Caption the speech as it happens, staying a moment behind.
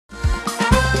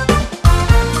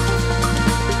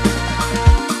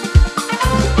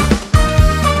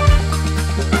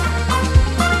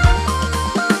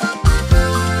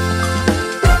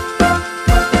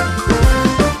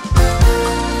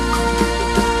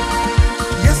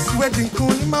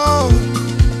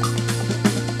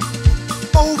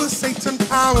Over Satan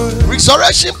power.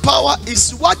 Resurrection power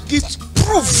is what gives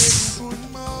proof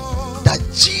that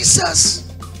Jesus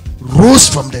rose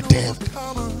from the dead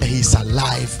and he's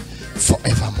alive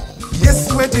forevermore.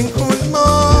 Yes, wedding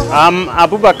I'm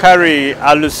Abubakari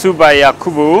Alusuba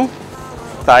Yakubu.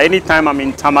 Anytime I'm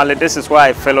in Tamale, this is where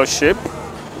I fellowship.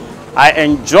 I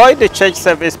enjoy the church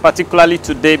service, particularly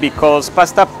today, because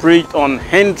Pastor preached on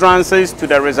hindrances to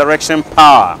the resurrection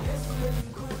power.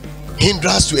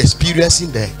 Hindrance to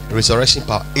experiencing the resurrection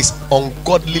power is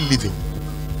ungodly living.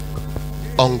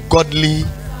 Ungodly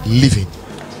living.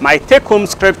 My take-home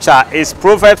scripture is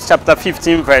Proverbs chapter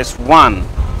 15 verse 1,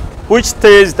 which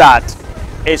states that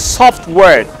a soft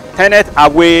word turneth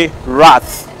away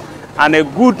wrath, and a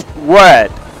good word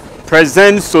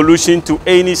presents solution to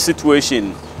any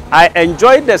situation. I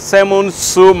enjoyed the sermon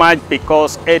so much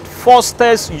because it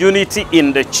fosters unity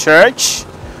in the church.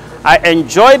 I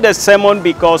enjoyed the sermon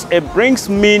because it brings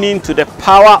meaning to the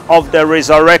power of the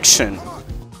resurrection.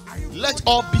 Let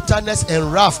all bitterness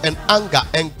and wrath and anger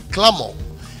and clamor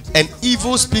and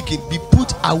evil speaking be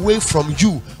put away from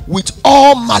you with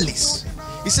all malice.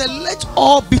 He said, let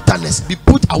all bitterness be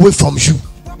put away from you.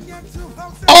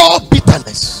 All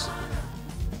bitterness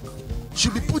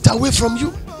should be put away from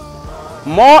you.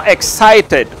 More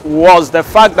excited was the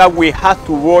fact that we had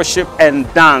to worship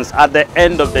and dance at the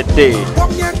end of the day.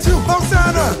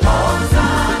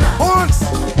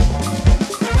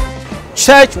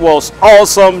 Church was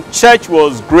awesome, church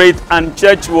was great, and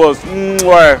church was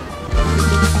mwah.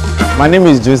 My name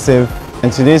is Joseph,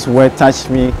 and today's word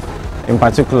touched me in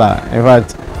particular. In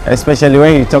fact, especially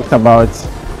when you talked about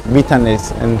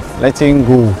bitterness and letting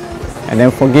go, and then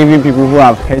forgiving people who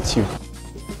have hurt you.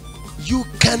 You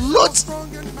cannot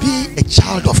be a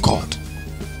child of God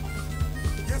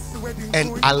and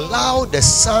allow the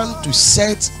sun to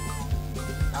set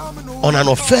on an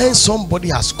offense somebody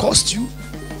has caused you,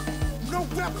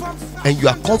 and you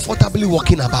are comfortably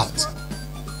walking about.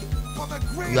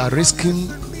 You are risking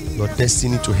your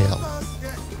destiny to hell.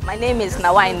 My name is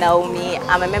Nawai Naomi.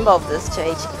 I'm a member of this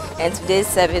church, and today's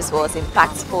service was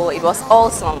impactful. It was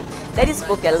awesome. Daddy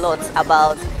spoke a lot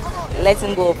about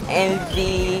letting go of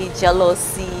envy,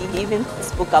 jealousy. He even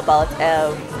spoke about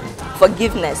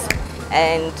forgiveness,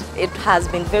 and it has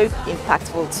been very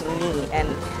impactful to me, and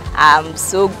I'm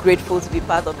so grateful to be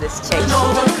part of this church.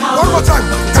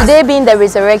 Today being the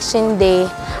resurrection day,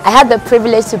 I had the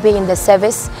privilege to be in the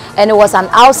service, and it was an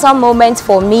awesome moment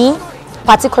for me,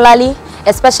 particularly,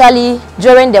 especially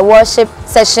during the worship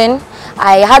session.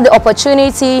 I had the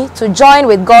opportunity to join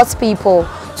with God's people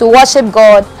to worship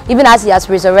God even as he has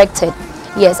resurrected.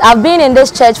 Yes, I've been in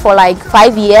this church for like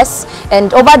 5 years,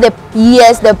 and over the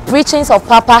years the preachings of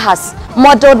Papa has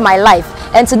modeled my life,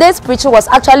 and today's preaching was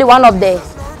actually one of the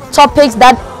topics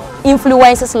that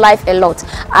influences life a lot.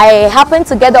 I happened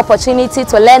to get the opportunity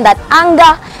to learn that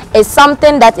anger is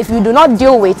something that if you do not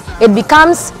deal with, it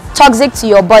becomes toxic to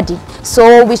your body.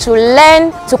 So we should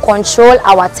learn to control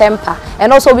our temper,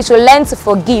 and also we should learn to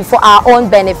forgive for our own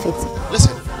benefit.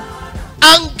 Listen,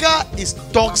 anger is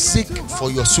toxic for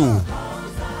your soul.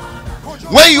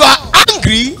 When you are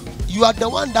angry, you are the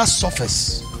one that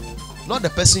suffers, not the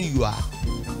person you are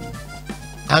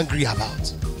angry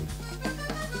about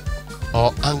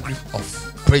or angry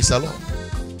of. Praise the Lord.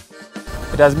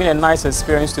 It has been a nice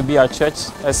experience to be at church,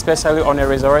 especially on a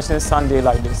Resurrection Sunday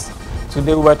like this.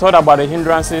 Today we were taught about the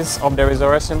hindrances of the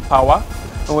resurrection power,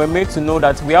 and we're made to know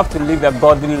that we have to live a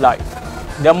godly life.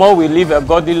 The more we live a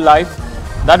godly life,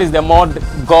 that is the more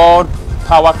God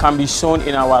power can be shown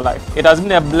in our life. It has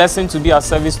been a blessing to be at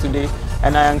service today,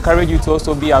 and I encourage you to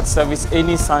also be at service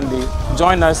any Sunday.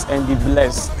 Join us and be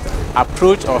blessed.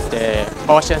 Approach of the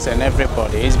ushers and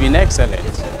everybody has been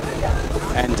excellent,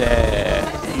 and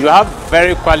you have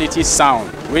very quality sound,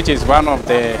 which is one of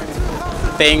the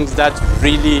things that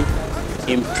really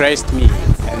impressed me,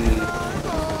 and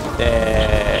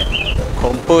the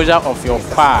composure of your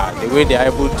choir, the way they are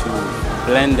able to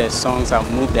blend the songs and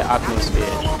move the atmosphere,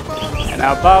 and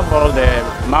above all, the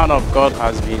man of God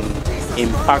has been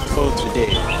impactful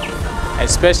today,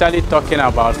 especially talking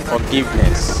about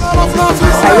forgiveness.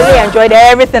 I really enjoyed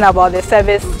everything about the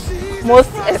service, most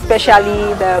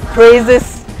especially the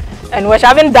praises and worship. I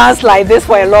haven't danced like this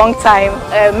for a long time.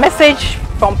 A message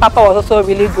from Papa was also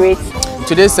really great.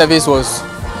 Today's service was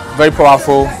very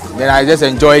powerful. Then I just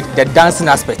enjoyed the dancing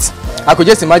aspect. I could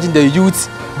just imagine the youth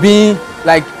being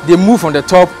like they move from the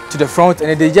top to the front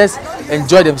and they just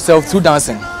enjoy themselves through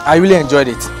dancing. I really enjoyed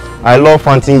it. I love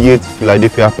Fountain Gate,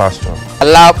 Philadelphia Pastures. I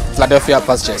love Philadelphia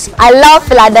Pastures. I love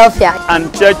Philadelphia.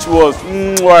 And church was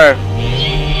mwah.